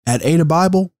At Ada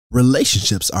Bible,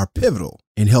 relationships are pivotal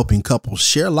in helping couples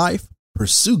share life,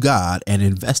 pursue God, and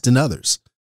invest in others.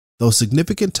 Though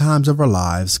significant times of our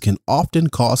lives can often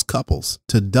cause couples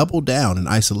to double down in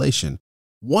isolation,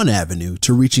 one avenue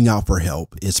to reaching out for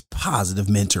help is positive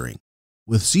mentoring.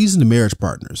 With seasoned marriage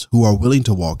partners who are willing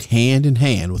to walk hand in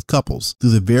hand with couples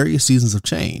through the various seasons of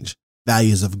change,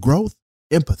 values of growth,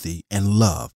 empathy, and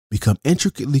love become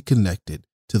intricately connected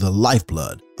to the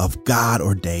lifeblood of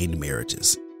God-ordained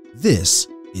marriages. This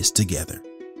is Together.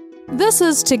 This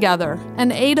is Together,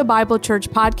 an Ada Bible Church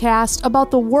podcast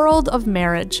about the world of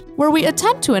marriage, where we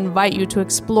attempt to invite you to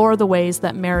explore the ways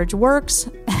that marriage works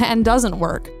and doesn't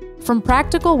work. From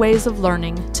practical ways of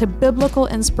learning to biblical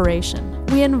inspiration,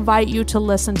 we invite you to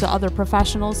listen to other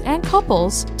professionals and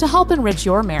couples to help enrich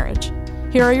your marriage.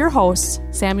 Here are your hosts,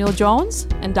 Samuel Jones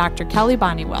and Dr. Kelly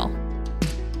Bonniwell.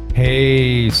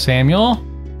 Hey, Samuel.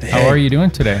 Hey. How are you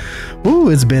doing today? Ooh,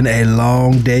 it's been a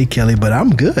long day, Kelly, but I'm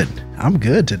good. I'm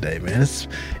good today, man.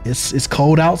 It's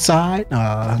cold outside.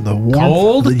 The warmth.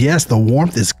 Cold? Yes, the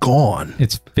warmth is gone.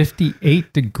 It's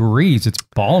 58 degrees. It's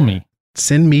balmy.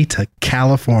 Send me to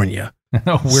California,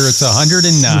 Where it's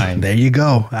 109. There you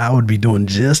go. I would be doing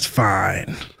just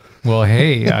fine. Well,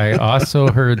 hey, I also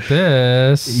heard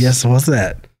this. Yes, what's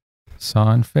that? Saw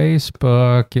on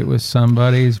Facebook. It was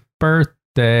somebody's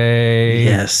birthday.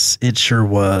 Yes, it sure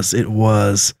was. It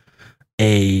was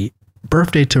a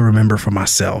birthday to remember for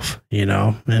myself,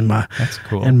 That's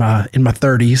cool. in my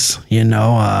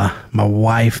 30s, my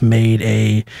wife made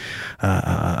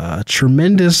a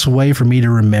tremendous way for me to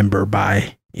remember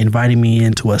by inviting me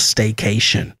into a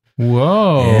staycation.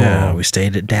 Whoa. Yeah, we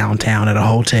stayed at downtown at a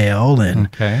hotel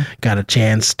and got a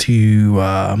chance to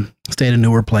stay at a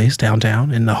newer place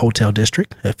downtown in the hotel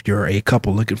district. If you're a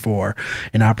couple looking for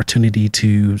an opportunity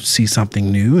to see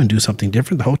something new and do something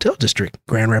different, the hotel district,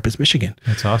 Grand Rapids, Michigan,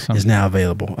 That's awesome. is now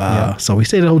available. So we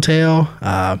stayed at a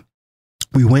hotel.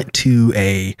 We went to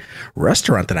a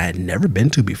restaurant that I had never been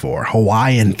to before,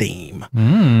 Hawaiian theme. Who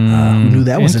knew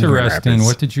that was in Grand interesting? Rapids?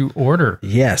 What did you order?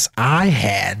 Yes, I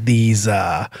had these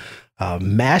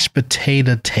mashed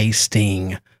potato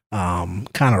tasting kind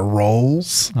of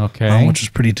rolls, which was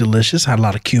pretty delicious. Had a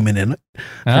lot of cumin in it,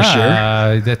 for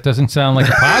sure. That doesn't sound like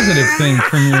a positive thing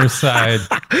from your side.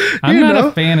 I'm not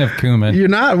a fan of cumin. You're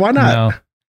not? Why not? No.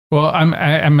 Well,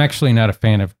 I'm actually not a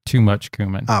fan of too much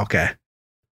cumin. Okay.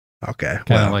 Kind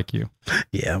of like you.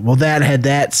 Yeah. Well, that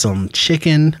had some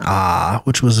chicken,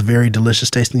 which was very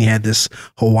delicious tasting. You had this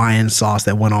Hawaiian sauce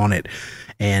that went on it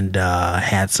and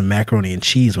had some macaroni and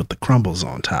cheese with the crumbles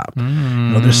on top.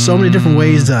 There's so many different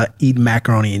ways to eat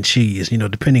macaroni and cheese,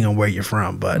 depending on where you're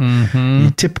from, but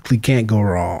you typically can't go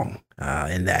wrong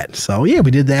in that. So yeah, we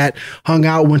did that, hung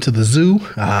out, went to the zoo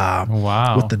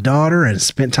with the daughter and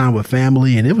spent time with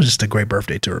family. And it was just a great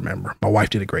birthday to remember. My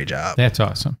wife did a great job. That's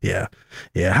awesome. Yeah.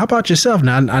 How about yourself?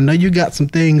 Now, I know you got some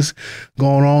things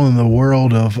going on in the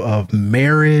world of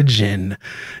marriage, and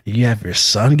you have your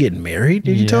son getting married.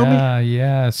 Did you tell me?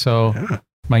 Yeah. So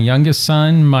my youngest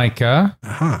son, Micah,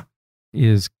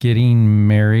 is getting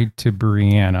married to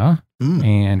Brianna,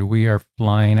 and we are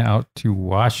flying out to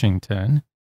Washington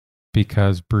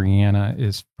because Brianna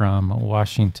is from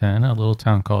Washington, a little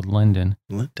town called Linden.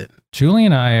 Julie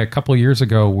and I, a couple of years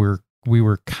ago, we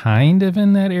were kind of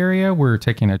in that area. We were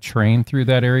taking a train through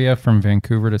that area from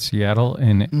Vancouver to Seattle.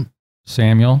 And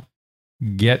Samuel,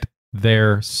 get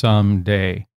there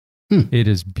someday. It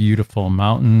is beautiful.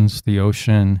 Mountains, the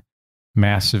ocean,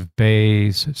 massive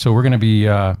bays. So we're going to be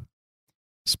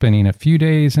spending a few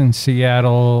days in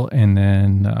Seattle and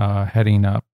then heading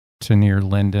up to near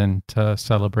Linden to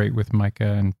celebrate with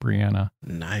Micah and Brianna.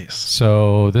 Nice.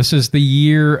 So this is the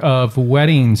year of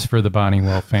weddings for the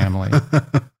Bonniwell family,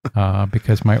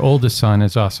 because my oldest son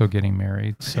is also getting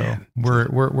married. So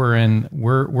we're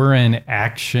in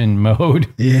action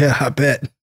mode. Yeah, I bet.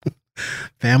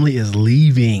 Family is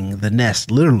leaving the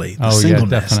nest, literally. The single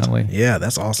nest. Definitely. Yeah,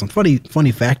 that's awesome.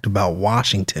 Funny fact about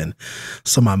Washington.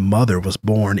 So my mother was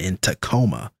born in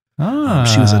Tacoma.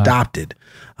 She was adopted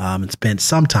and spent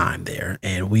some time there.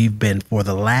 And we've been, for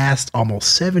the last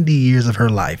almost 70 years of her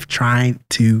life, trying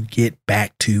to get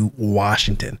back to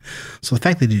Washington. So the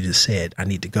fact that you just said, I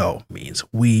need to go, means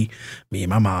me and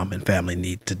my mom and family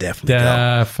need to definitely go.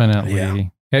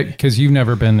 Definitely. Because you've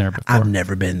never been there before. I've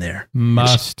never been there.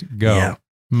 Must go. Yeah.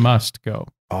 Must go.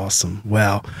 Awesome.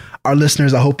 Well, our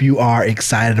listeners, I hope you are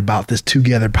excited about this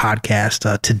Together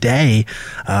podcast. Today,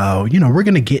 we're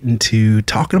going to get into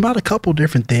talking about a couple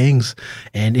different things.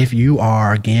 And if you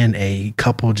are, again, a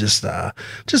couple just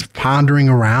pondering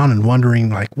around and wondering,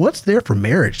 like, what's there for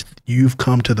marriage? You've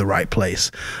come to the right place.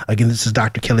 Again, this is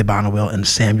Dr. Kelly Bonnewell and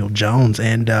Samuel Jones.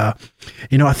 And, I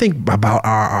think about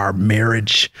our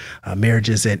marriages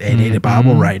at Ada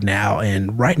Bible right now.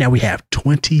 And right now we have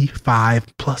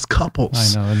 25 plus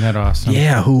couples. I know, isn't that awesome?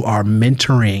 Yeah, who are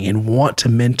mentoring and want to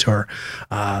mentor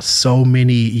so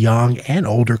many young and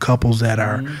older couples that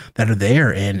are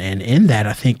there. And in that,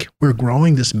 I think we're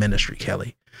growing this ministry,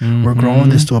 Kelly. We're growing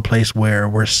this to a place where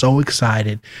we're so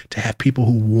excited to have people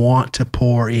who want to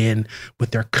pour in with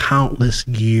their countless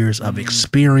years of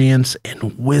experience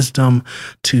and wisdom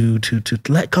to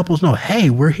let couples know, hey,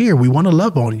 we're here. We want to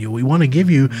love on you. We want to give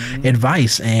you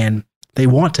advice, and they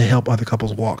want to help other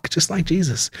couples walk just like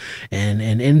Jesus. And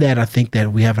in that, I think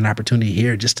that we have an opportunity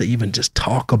here just to even just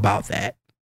talk about that.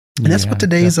 And that's what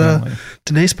today's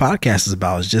podcast is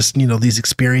about, is just, these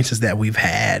experiences that we've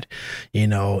had,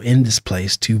 in this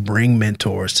place to bring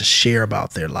mentors to share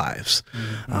about their lives.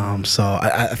 So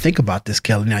I think about this,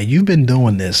 Kelly. Now, you've been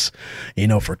doing this,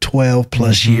 for 12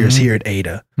 plus years here at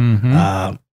Ada.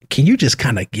 Can you just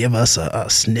kind of give us a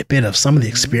snippet of some of the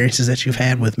experiences that you've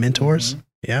had with mentors?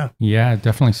 Yeah. Yeah,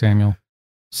 definitely, Samuel.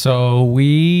 So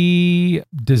we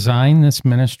designed this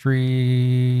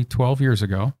ministry 12 years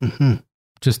ago.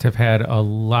 Just have had a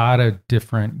lot of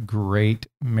different great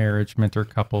marriage mentor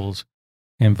couples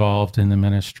involved in the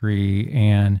ministry.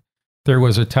 And there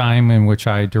was a time in which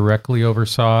I directly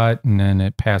oversaw it, and then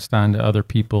it passed on to other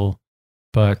people.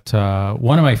 But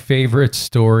one of my favorite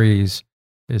stories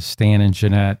is Stan and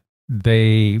Jeanette.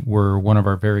 They were one of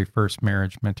our very first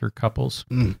marriage mentor couples.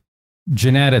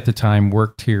 Jeanette at the time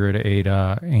worked here at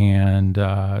Ada, and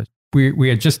we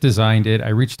had just designed it. I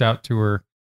reached out to her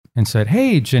and said,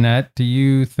 hey, Jeanette, do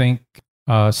you think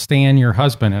Stan, your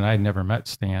husband, and I'd never met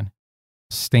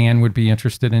Stan would be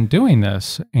interested in doing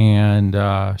this?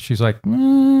 And she's like,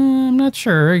 I'm not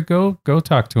sure. Go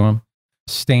talk to him.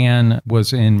 Stan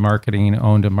was in marketing,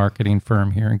 owned a marketing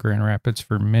firm here in Grand Rapids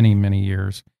for many, many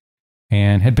years,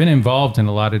 and had been involved in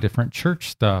a lot of different church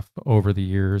stuff over the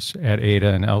years at Ada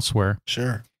and elsewhere.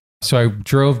 Sure. So I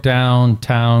drove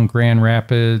downtown Grand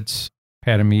Rapids,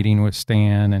 had a meeting with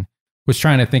Stan, and was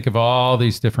trying to think of all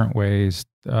these different ways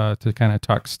to kind of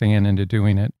talk Stan into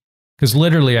doing it. Because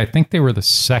literally, I think they were the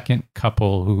second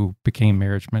couple who became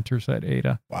marriage mentors at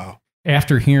Ada. Wow.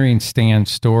 After hearing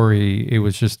Stan's story, it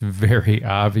was just very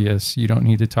obvious. You don't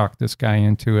need to talk this guy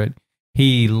into it.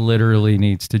 He literally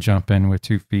needs to jump in with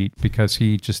 2 feet, because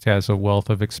he just has a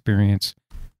wealth of experience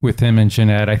with him and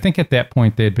Jeanette. I think at that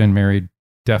point they had been married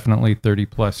definitely 30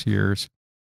 plus years.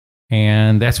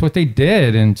 And that's what they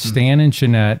did. And Stan and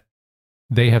Jeanette,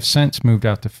 they have since moved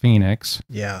out to Phoenix.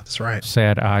 Yeah, that's right.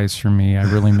 Sad eyes for me. I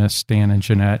really miss Stan and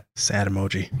Jeanette. Sad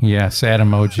emoji. Yeah, sad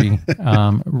emoji.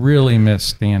 Really miss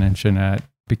Stan and Jeanette,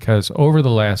 because over the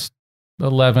last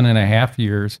 11 and a half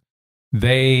years,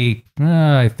 they've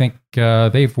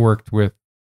worked with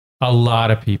a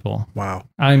lot of people. Wow.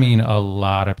 I mean, a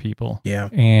lot of people. Yeah.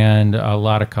 And a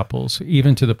lot of couples,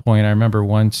 even to the point, I remember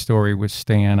one story with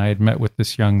Stan. I had met with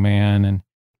this young man, and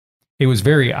it was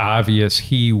very obvious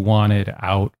he wanted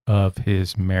out of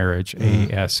his marriage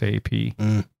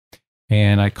ASAP.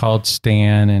 And I called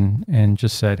Stan and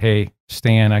just said, hey,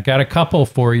 Stan, I got a couple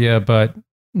for you, but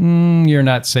you're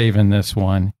not saving this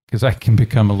one, because I can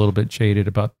become a little bit jaded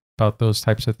about those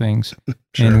types of things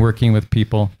and working with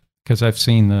people, because I've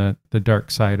seen the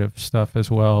dark side of stuff as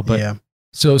well. But yeah.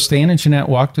 So Stan and Jeanette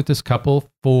walked with this couple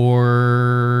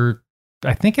for,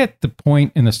 I think at the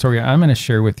point in the story I'm going to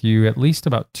share with you, at least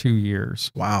about 2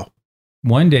 years. Wow.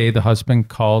 One day, the husband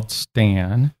called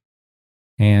Stan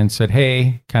and said,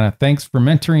 hey, kind of thanks for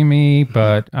mentoring me,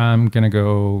 but I'm going to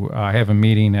go, I have a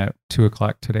meeting at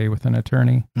 2:00 today with an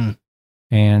attorney.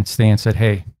 And Stan said,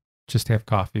 hey, just have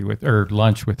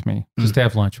lunch with me. Just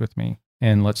have lunch with me,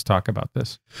 and let's talk about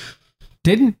this.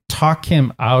 Didn't talk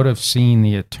him out of seeing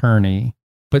the attorney,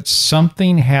 but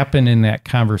something happened in that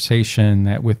conversation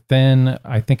that within,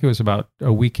 I think it was about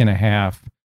a week and a half,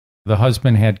 the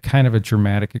husband had kind of a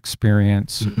dramatic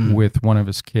experience with one of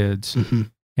his kids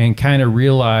and kind of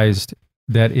realized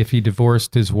that if he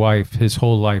divorced his wife, his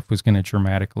whole life was going to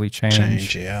dramatically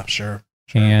change. Yeah, sure.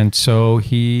 And so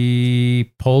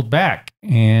he pulled back,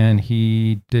 and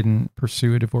he didn't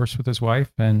pursue a divorce with his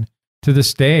wife. And to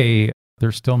this day,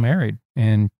 they're still married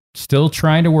and still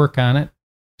trying to work on it.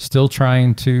 Still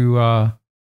trying to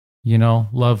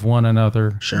love one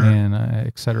another, Sure. and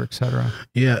et cetera, et cetera.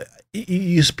 Yeah.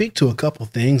 You speak to a couple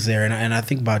things there, and I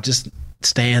think about just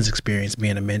Stan's experience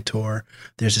being a mentor.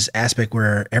 There's this aspect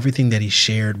where everything that he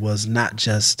shared was not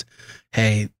just,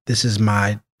 hey, this is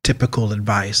my typical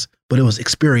advice, but it was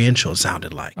experiential, it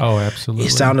sounded like. Oh, absolutely. It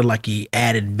sounded like he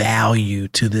added value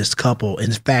to this couple.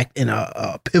 In fact, in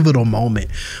a pivotal moment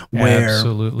where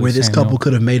this couple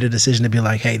could have made a decision to be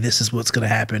like, hey, this is what's going to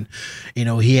happen.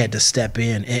 He had to step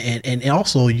in. And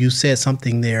also you said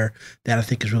something there that I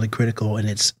think is really critical, and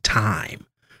it's time,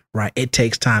 right? It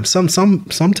takes time.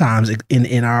 Sometimes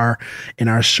in our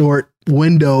short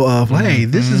window of, hey,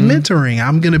 this is mentoring.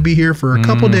 I'm going to be here for a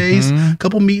couple days,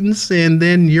 couple meetings, and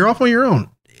then you're off on your own.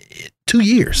 2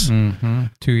 years.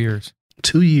 2 years.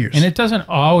 2 years. And it doesn't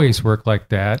always work like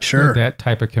that. Sure. That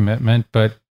type of commitment.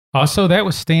 But also that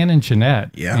was Stan and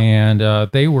Jeanette. Yeah.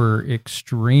 And they were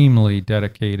extremely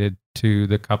dedicated to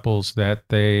the couples that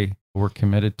they were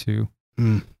committed to.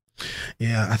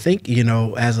 Yeah, I think,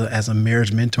 as a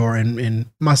marriage mentor, and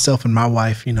myself and my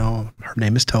wife, her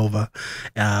name is Tova,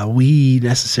 we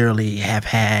necessarily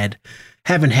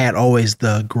haven't had always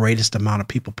the greatest amount of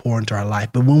people pour into our life.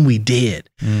 But when we did,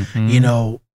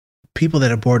 people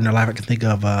that have poured in our life, I can think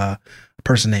of a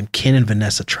person named Ken and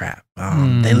Vanessa Trapp.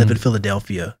 They live in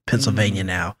Philadelphia, Pennsylvania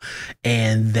now.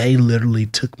 And they literally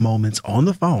took moments on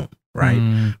the phone,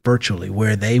 right? Virtually,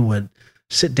 where they would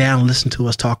sit down, listen to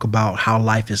us talk about how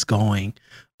life is going.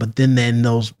 But then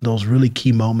those really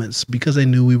key moments, because they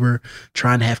knew we were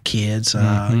trying to have kids,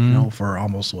 for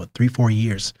almost 3-4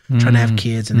 years, trying to have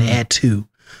kids, and they had 2.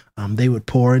 They would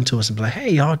pour into us and be like,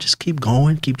 hey, y'all, just keep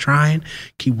going, keep trying,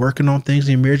 keep working on things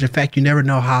in your marriage. In fact, you never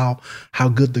know how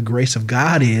good the grace of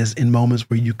God is in moments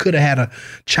where you could have had a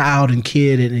child and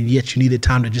kid, and yet you needed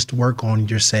time to just work on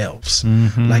yourselves.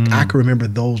 Like, I can remember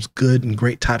those good and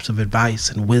great types of advice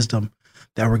and wisdom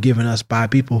that were given us by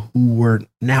people who were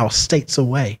now states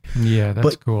away. Yeah,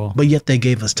 that's cool. But yet they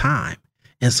gave us time.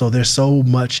 And so there's so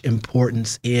much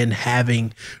importance in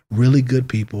having really good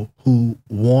people who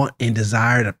want and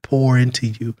desire to pour into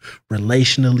you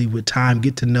relationally with time,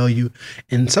 get to know you,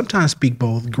 and sometimes speak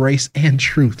both grace and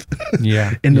truth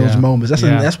in those moments.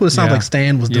 That's what it sounds like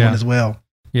Stan was doing as well.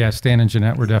 Yeah, Stan and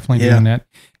Jeanette were definitely doing that.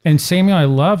 And Samuel, I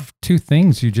love 2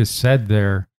 things you just said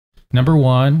there. Number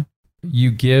one,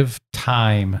 you give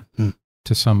time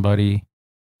to somebody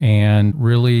and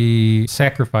really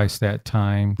sacrifice that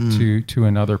time to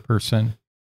another person.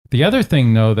 The other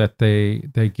thing, though, that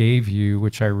they gave you,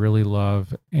 which I really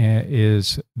love,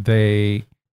 is they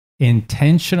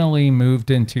intentionally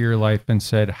moved into your life and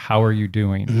said, how are you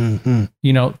doing?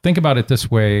 Think about it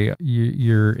this way.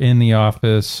 You're in the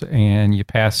office and you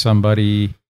pass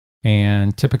somebody,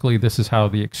 and typically this is how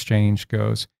the exchange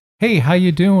goes. Hey, how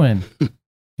you doing?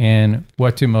 And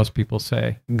what do most people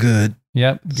say? Good.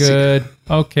 Yep. Good.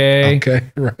 Okay.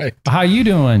 Okay. Right. How you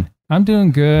doing? I'm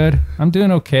doing good. I'm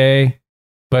doing okay.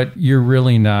 But you're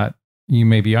really not. You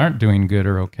maybe aren't doing good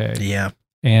or okay. Yeah.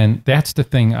 And that's the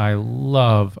thing I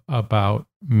love about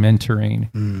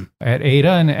mentoring at Ada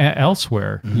and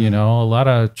elsewhere. A lot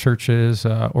of churches,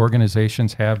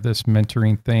 organizations have this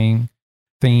mentoring theme.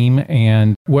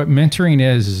 And what mentoring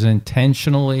is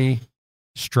intentionally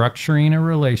structuring a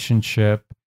relationship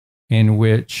in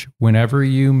which whenever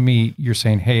you meet, you're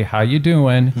saying, hey, how you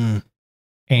doing?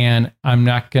 And I'm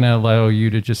not going to allow you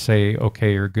to just say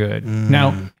okay or good.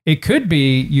 Now, it could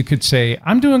be, you could say,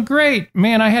 I'm doing great.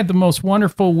 Man, I had the most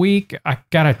wonderful week. I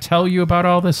got to tell you about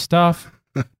all this stuff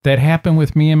that happened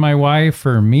with me and my wife,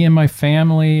 or me and my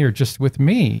family, or just with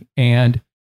me. And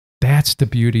that's the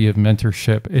beauty of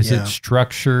mentorship, is it's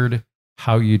structured.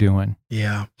 How you doing?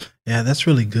 Yeah, that's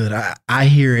really good. I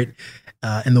hear it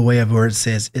in the way of where it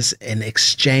says it's an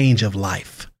exchange of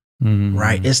life.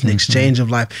 Right? It's an exchange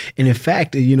of life. And in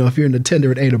fact, if you're an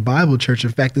attender at Ada Bible Church, in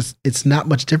fact, it's not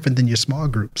much different than your small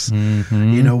groups,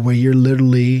 where you're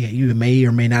literally, you may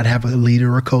or may not have a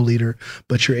leader or co-leader,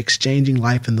 but you're exchanging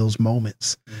life in those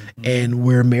moments. And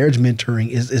where marriage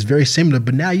mentoring is very similar,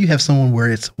 but now you have someone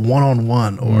where it's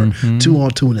one-on-one or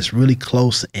 2-on-2, and it's really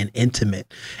close and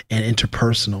intimate and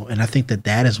interpersonal. And I think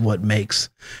that is what makes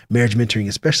marriage mentoring,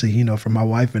 especially, for my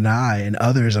wife and I and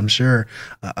others, I'm sure,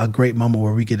 a great moment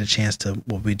where we get a chance to,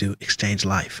 what we do, exchange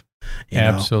life.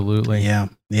 Absolutely.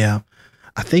 Yeah.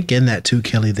 I think in that too,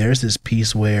 Kelly, there's this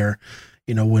piece where,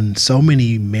 when so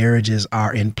many marriages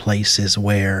are in places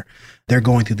where they're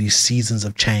going through these seasons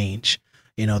of change,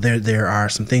 there are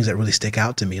some things that really stick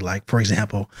out to me. Like, for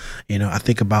example, I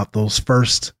think about those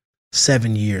first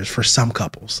 7 years for some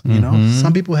couples.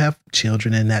 Some people have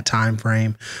children in that time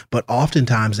frame, but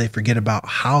oftentimes they forget about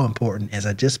how important, as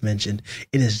I just mentioned,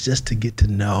 it is just to get to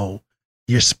know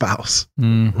your spouse,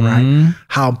 Mm-hmm. right?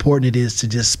 How important it is to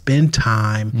just spend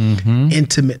time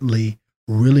intimately,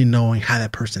 really knowing how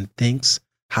that person thinks,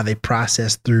 how they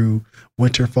process through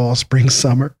winter, fall, spring,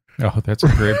 summer. Oh, that's a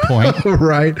great point.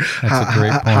 Right? That's a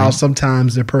great point. How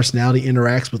sometimes their personality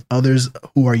interacts with others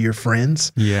who are your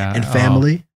friends and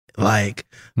family. Like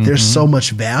there's so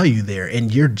much value there,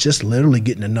 and you're just literally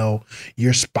getting to know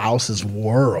your spouse's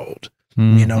world,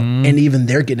 you know, and even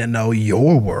they're getting to know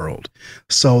your world.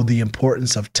 So the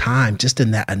importance of time, just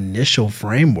in that initial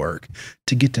framework,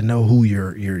 to get to know who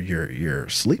you're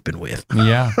sleeping with.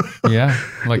 Yeah.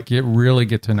 Like you really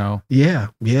get to know. Yeah.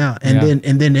 And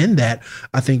then in that,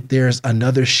 I think there's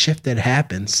another shift that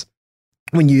happens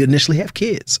when you initially have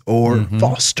kids or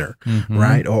foster,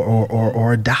 right?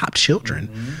 Or adopt children.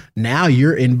 Now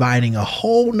you're inviting a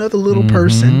whole nother little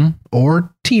person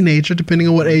or teenager, depending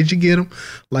on what age you get them,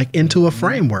 like into a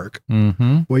framework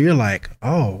where you're like,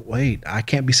 oh, wait, I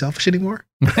can't be selfish anymore.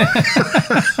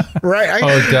 Right?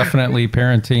 Definitely.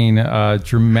 Parenting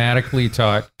dramatically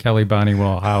taught Kelly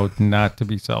Bonniwell how not to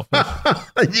be selfish.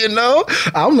 You know,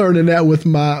 I'm learning that with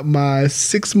my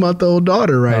 6-month-old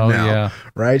daughter now. Yeah.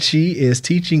 Right? She is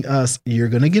teaching us, you're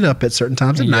going to get up at certain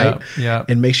times at night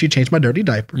and make sure you change my dirty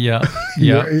diaper. Yeah.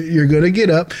 You're going to get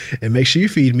up and make sure you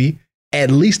feed me at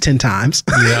least 10 times.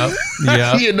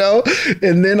 Yeah. You know,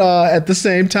 and then at the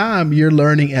same time, you're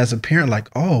learning as a parent, like,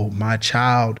 oh, my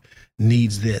child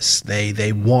needs this.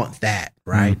 They want that,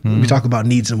 right? We talk about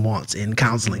needs and wants in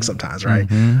counseling sometimes, right?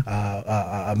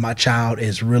 My child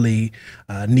is really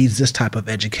needs this type of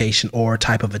education or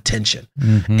type of attention.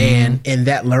 And in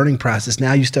that learning process,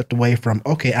 now you stepped away from,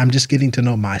 okay, I'm just getting to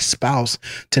know my spouse,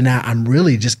 to now I'm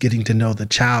really just getting to know the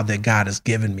child that God has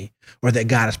given me or that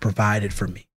God has provided for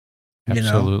me.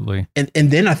 Absolutely. You know? And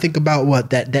then I think about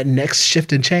what that next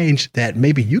shift and change that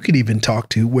maybe you could even talk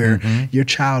to, where your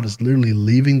child is literally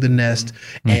leaving the nest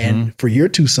and for your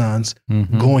 2 sons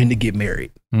going to get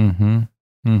married. Like,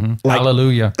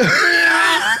 hallelujah.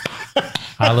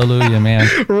 Hallelujah, man.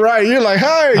 Right. You're like,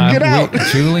 hey, get out.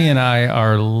 Julie and I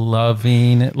are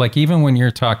loving, like, even when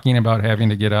you're talking about having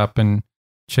to get up and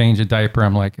change a diaper,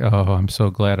 I'm like, oh, I'm so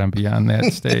glad I'm beyond that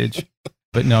stage.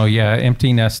 But no,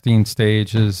 empty nesting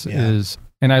stage is,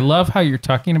 and I love how you're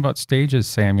talking about stages,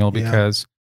 Samuel, because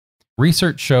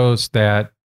research shows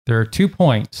that there are 2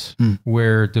 points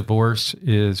where divorce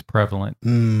is prevalent.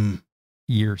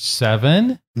 Year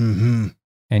 7 and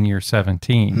year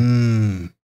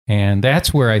 17. And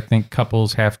that's where I think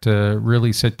couples have to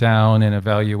really sit down and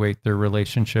evaluate their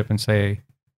relationship and say,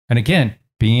 and again,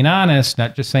 being honest,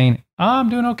 not just saying, oh, I'm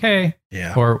doing okay.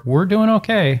 Or we're doing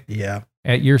okay.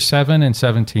 At year 7 and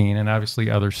 17, and obviously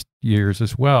other years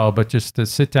as well, but just to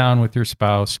sit down with your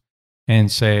spouse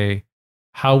and say,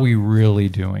 how we really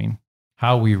doing?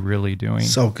 How we really doing?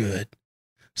 So good.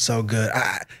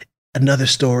 Another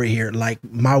story here, like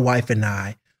my wife and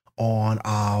I on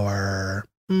our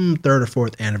 3rd or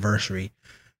 4th anniversary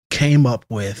came up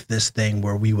with this thing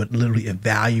where we would literally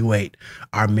evaluate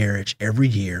our marriage every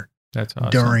year. That's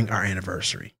awesome. During our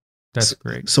anniversary. That's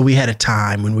great. So we had a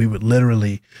time when we would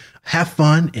literally have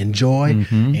fun, enjoy,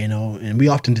 you know, and we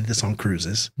often did this on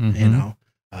cruises, you know.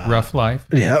 Rough life.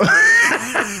 Yeah.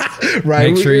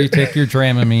 Right. Make sure you take your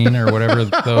Dramamine or whatever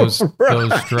those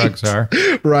drugs are.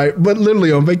 Right. But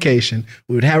literally on vacation,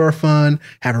 we would have our fun,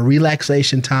 have a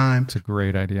relaxation time. It's a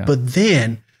great idea. But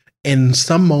then in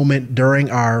some moment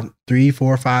during our 3,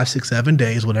 4, 5, 6, 7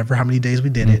 days, whatever, how many days we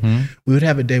did it, we would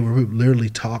have a day where we would literally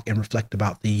talk and reflect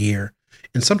about the year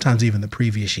and sometimes even the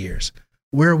previous years.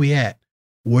 Where are we at?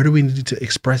 Where do we need to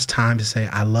express time to say,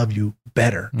 I love you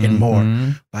better and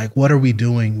more? Like, what are we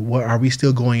doing? What are we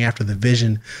still going after the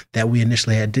vision that we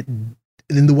initially had?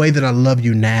 In the way that I love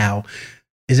you now,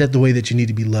 is that the way that you need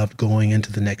to be loved going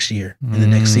into the next year, in the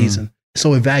next season?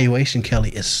 So evaluation,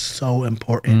 Kelly, is so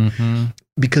important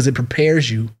because it prepares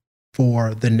you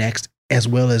for the next, as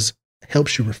well as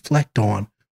helps you reflect on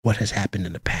what has happened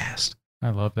in the past. I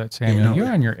love that, Samuel.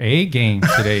 You're on your A game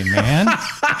today, man.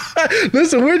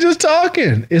 Listen, we're just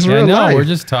talking. It's real life. We're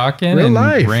just talking real and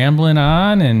life. Rambling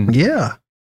on, and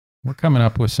we're coming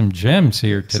up with some gems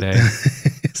here today.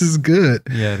 This is good.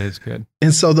 Yeah, it is good.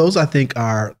 And so those, I think,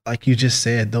 are, like you just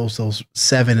said, those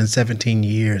 7 and 17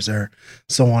 years are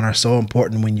so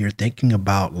important when you're thinking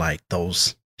about like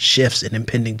those shifts and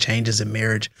impending changes in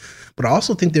marriage. But I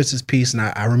also think there's this piece, and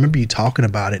I remember you talking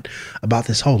about it, about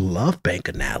this whole love bank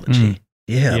analogy.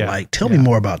 Like, tell me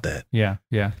more about that. Yeah.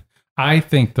 I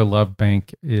think the love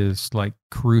bank is like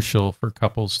crucial for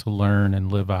couples to learn and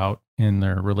live out in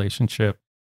their relationship.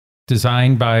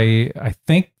 Designed by, I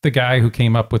think the guy who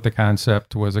came up with the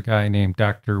concept was a guy named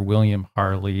Dr. William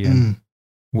Harley. And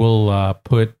we'll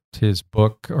put his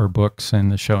book or books in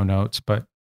the show notes. But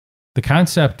the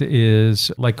concept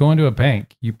is like going to a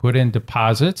bank. You put in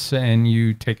deposits and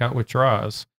you take out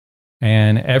withdrawals.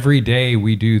 And every day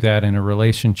we do that in a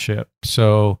relationship.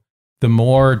 So the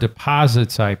more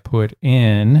deposits I put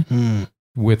in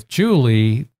with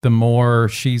Julie, the more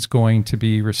she's going to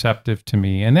be receptive to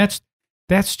me. And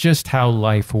that's just how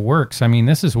life works. I mean,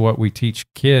 this is what we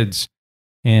teach kids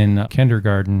in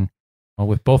kindergarten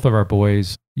with both of our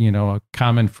boys. You know, a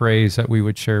common phrase that we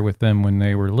would share with them when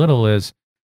they were little is,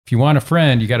 if you want a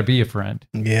friend, you got to be a friend.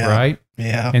 Yeah. Right?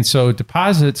 Yeah. And so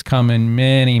deposits come in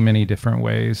many, many different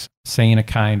ways. Saying a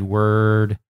kind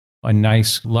word, a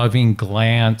nice loving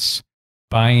glance,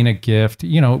 buying a gift.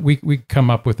 You know, we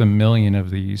come up with a million of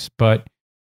these. But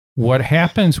what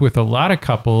happens with a lot of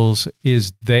couples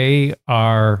is they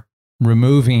are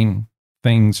removing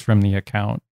things from the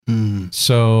account.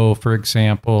 So, for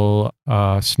example,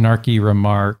 a snarky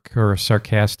remark or a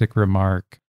sarcastic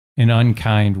remark, an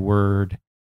unkind word,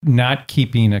 not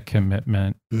keeping a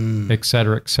commitment, et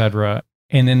cetera, et cetera.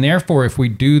 And then therefore, if we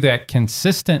do that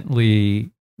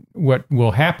consistently, what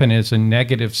will happen is a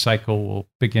negative cycle will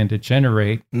begin to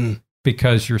generate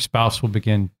because your spouse will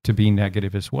begin to be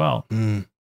negative as well.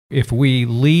 If we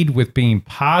lead with being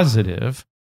positive,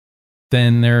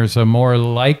 then there's a more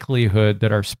likelihood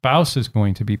that our spouse is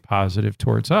going to be positive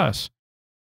towards us.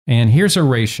 And here's a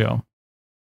ratio.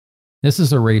 This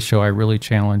is a ratio I really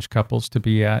challenge couples to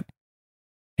be at.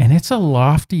 And it's a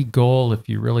lofty goal if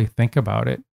you really think about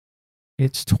it.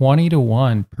 It's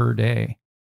 20-1 per day.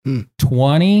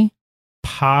 20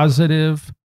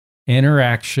 positive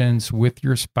interactions with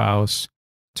your spouse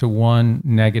to 1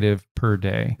 negative per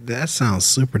day. That sounds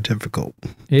super difficult.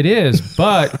 It is,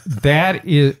 but that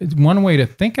is one way to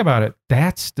think about it.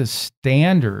 That's the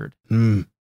standard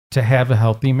to have a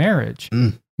healthy marriage.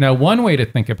 Now, one way to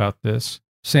think about this,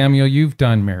 Samuel, you've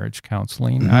done marriage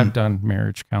counseling. I've done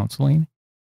marriage counseling.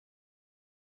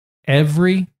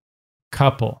 Every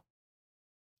couple,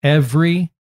 and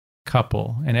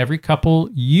every couple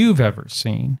you've ever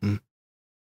seen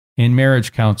in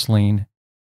marriage counseling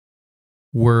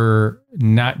were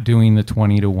not doing the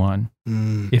 20-1.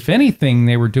 If anything,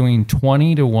 they were doing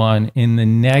 20-1 in the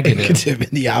negative. In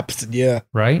the opposite,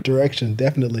 right? Direction,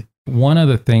 definitely. One of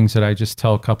the things that I just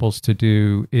tell couples to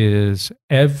do is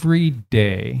every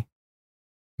day,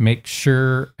 make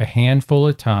sure a handful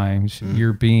of times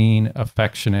you're being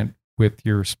affectionate with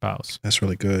your spouse. That's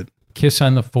really good. Kiss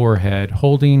on the forehead,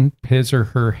 holding his or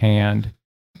her hand,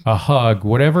 a hug,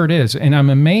 whatever it is. And I'm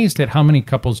amazed at how many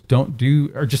couples don't do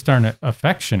or just aren't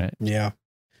affectionate. Yeah.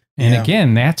 And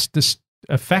again, that's this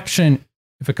affection.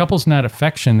 If a couple's not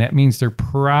affection, that means they're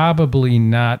probably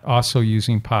not also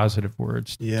using positive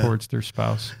words towards their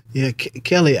spouse. Yeah.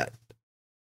 Kelly,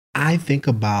 I think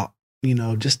about,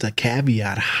 just a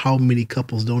caveat, how many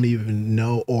couples don't even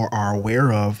know or are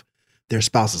aware of their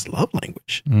spouse's love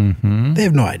language. They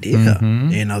have no idea.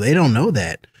 They don't know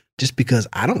that. Just because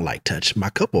I don't like touch, my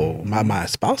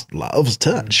spouse loves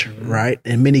touch, right?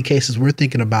 In many cases, we're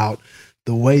thinking about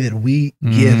the way that we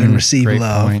give and receive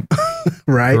love,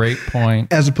 right? Great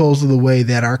point. As opposed to the way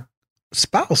that our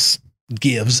spouse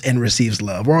gives and receives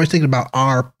love. We're always thinking about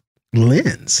our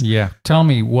lens. Yeah. Tell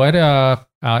me what,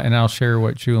 and I'll share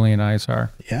what Julie and I's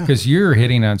are. Yeah. Because you're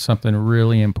hitting on something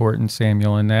really important,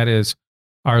 Samuel, and that is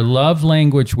our love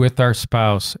language with our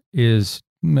spouse is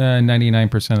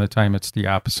 99% of the time it's the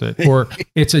opposite, or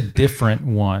it's a different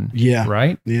one. Yeah.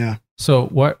 Right? Yeah. So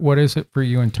what is it for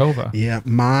you and Tova? Yeah.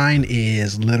 Mine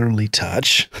is literally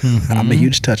touch. I'm a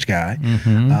huge touch guy.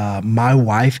 My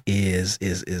wife is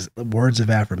words of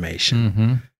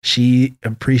affirmation. She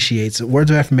appreciates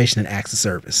words of affirmation and acts of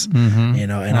service.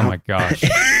 And my gosh.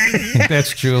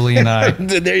 That's Julie and I.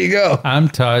 There you go. I'm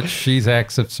touch. She's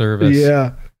acts of service.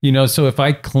 Yeah. So if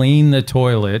I clean the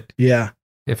toilet,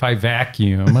 if I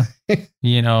vacuum,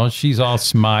 she's all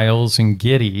smiles and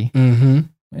giddy.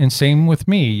 And same with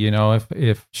me,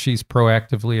 if she's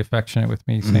proactively affectionate with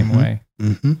me, same way.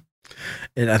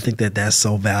 And I think that that's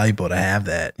so valuable to have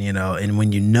that, and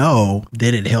when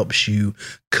then it helps you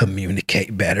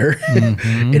communicate better.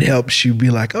 It helps you be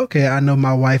like, okay, I know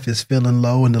my wife is feeling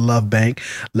low in the love bank.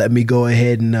 Let me go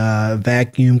ahead and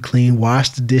vacuum, clean,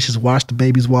 wash the dishes, wash the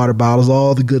baby's water bottles,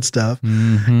 all the good stuff.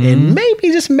 And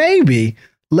maybe, just maybe,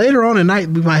 later on at night,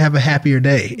 we might have a happier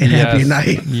day and happier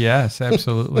night. Yes,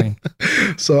 absolutely.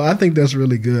 So I think that's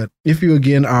really good. If you,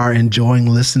 again, are enjoying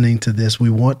listening to this, we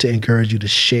want to encourage you to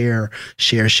share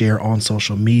on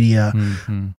social media.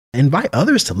 Invite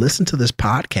others to listen to this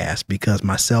podcast, because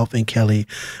myself and Kelly,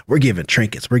 we're giving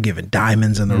trinkets, we're giving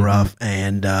diamonds in the rough.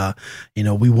 And,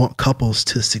 we want couples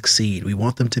to succeed. We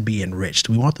want them to be enriched.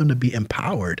 We want them to be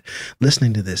empowered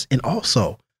listening to this. And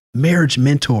also, marriage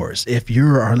mentors, if you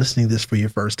are listening to this for your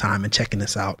first time and checking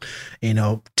this out,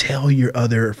 tell your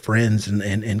other friends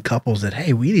and couples that,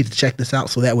 hey, we need to check this out,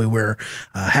 so that way we're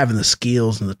having the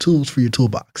skills and the tools for your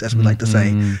toolbox, as we like to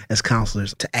say as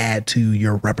counselors, to add to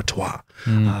your repertoire.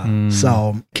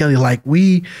 So Kelly,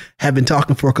 we have been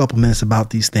talking for a couple minutes about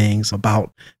these things,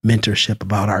 about mentorship,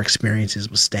 about our experiences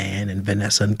with Stan and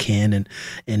Vanessa and Ken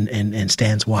and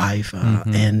Stan's wife.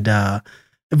 And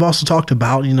we've also talked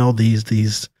about,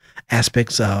 these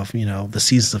aspects of, the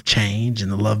seasons of change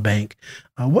and the love bank.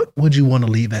 What would you want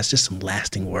to leave as just some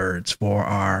lasting words for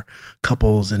our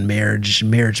couples and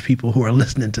marriage people who are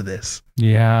listening to this?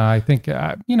 Yeah, I think,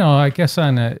 I guess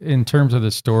in terms of the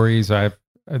stories that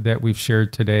we've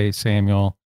shared today,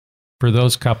 Samuel, for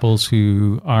those couples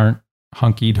who aren't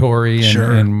hunky-dory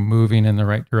and moving in the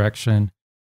right direction,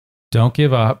 don't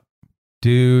give up.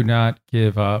 Do not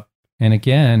give up. And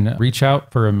again, reach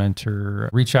out for a mentor,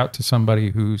 reach out to somebody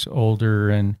who's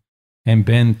older and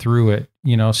been through it.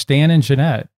 Stan and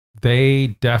Jeanette,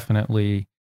 they definitely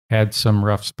had some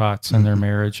rough spots in their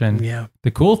marriage. And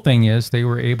the cool thing is they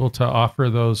were able to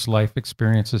offer those life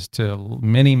experiences to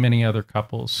many, many other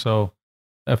couples. So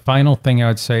a final thing I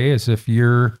would say is, if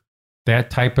you're that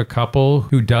type of couple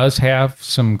who does have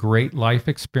some great life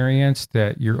experience,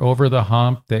 that you're over the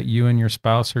hump, that you and your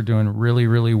spouse are doing really,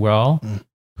 really well,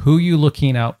 who you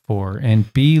looking out for,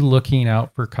 and be looking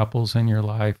out for couples in your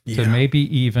life to maybe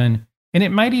even, and it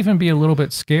might even be a little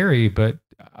bit scary, but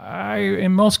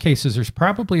in most cases, there's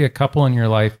probably a couple in your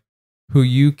life who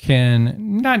you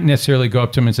can not necessarily go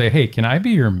up to them and say, hey, can I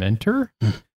be your mentor?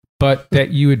 But that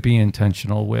you would be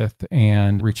intentional with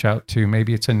and reach out to.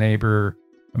 Maybe it's a neighbor,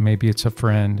 maybe it's a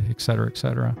friend, et cetera, et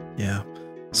cetera. Yeah.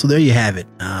 So there you have it.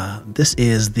 This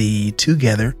is the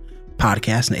Together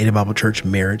podcast, an Ada Bible Church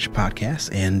marriage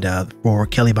podcast. And for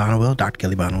Kelly Bonnewell, Dr.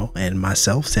 Kelly Bonnewell, and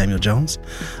myself, Samuel Jones,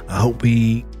 I hope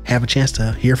we have a chance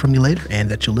to hear from you later and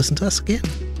that you'll listen to us again.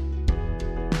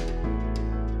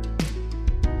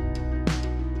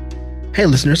 Hey,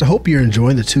 listeners, I hope you're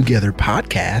enjoying the Together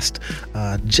podcast.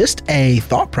 Just a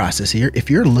thought process here.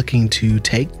 If you're looking to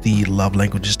take the love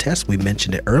languages test, we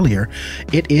mentioned it earlier,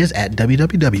 it is at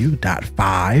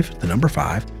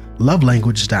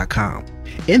www.5lovelanguages.com.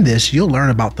 In this, you'll learn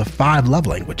about the 5 love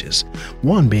languages,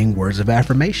 one being words of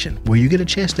affirmation, where you get a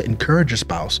chance to encourage your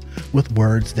spouse with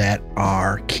words that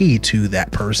are key to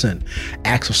that person.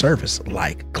 Acts of service,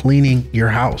 like cleaning your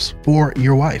house for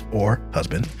your wife or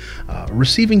husband,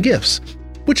 receiving gifts,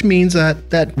 which means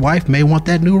that wife may want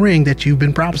that new ring that you've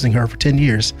been promising her for 10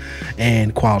 years,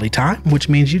 and quality time, which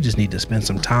means you just need to spend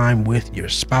some time with your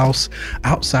spouse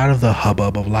outside of the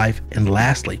hubbub of life. And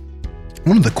lastly,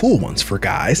 one of the cool ones for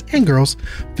guys and girls,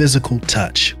 physical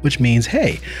touch, which means,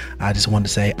 hey, I just wanted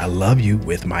to say I love you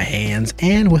with my hands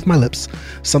and with my lips,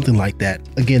 something like that.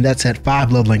 Again, that's at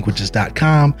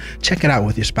 5lovelanguages.com. Check it out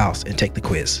with your spouse and take the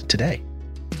quiz today.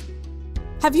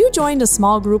 Have you joined a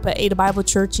small group at Ada Bible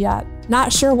Church yet?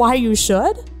 Not sure why you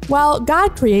should? Well,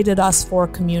 God created us for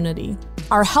community.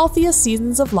 Our healthiest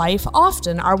seasons of life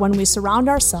often are when we surround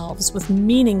ourselves with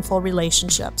meaningful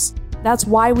relationships. That's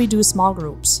why we do small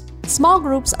groups. Small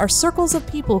groups are circles of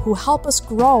people who help us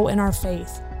grow in our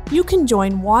faith. You can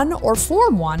join one or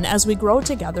form one as we grow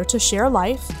together to share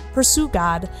life, pursue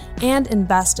God, and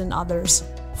invest in others.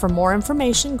 For more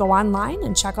information, go online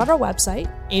and check out our website,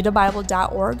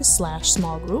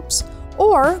 adabible.org/smallgroups,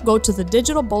 or go to the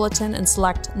digital bulletin and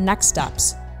select Next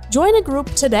Steps. Join a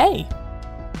group today.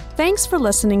 Thanks for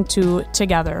listening to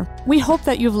Together. We hope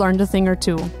that you've learned a thing or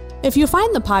two. If you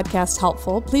find the podcast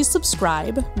helpful, please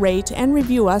subscribe, rate, and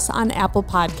review us on Apple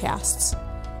Podcasts.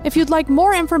 If you'd like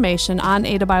more information on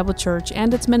Ada Bible Church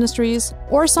and its ministries,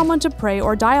 or someone to pray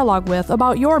or dialogue with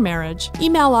about your marriage,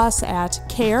 email us at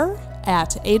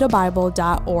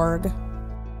care@adabible.org.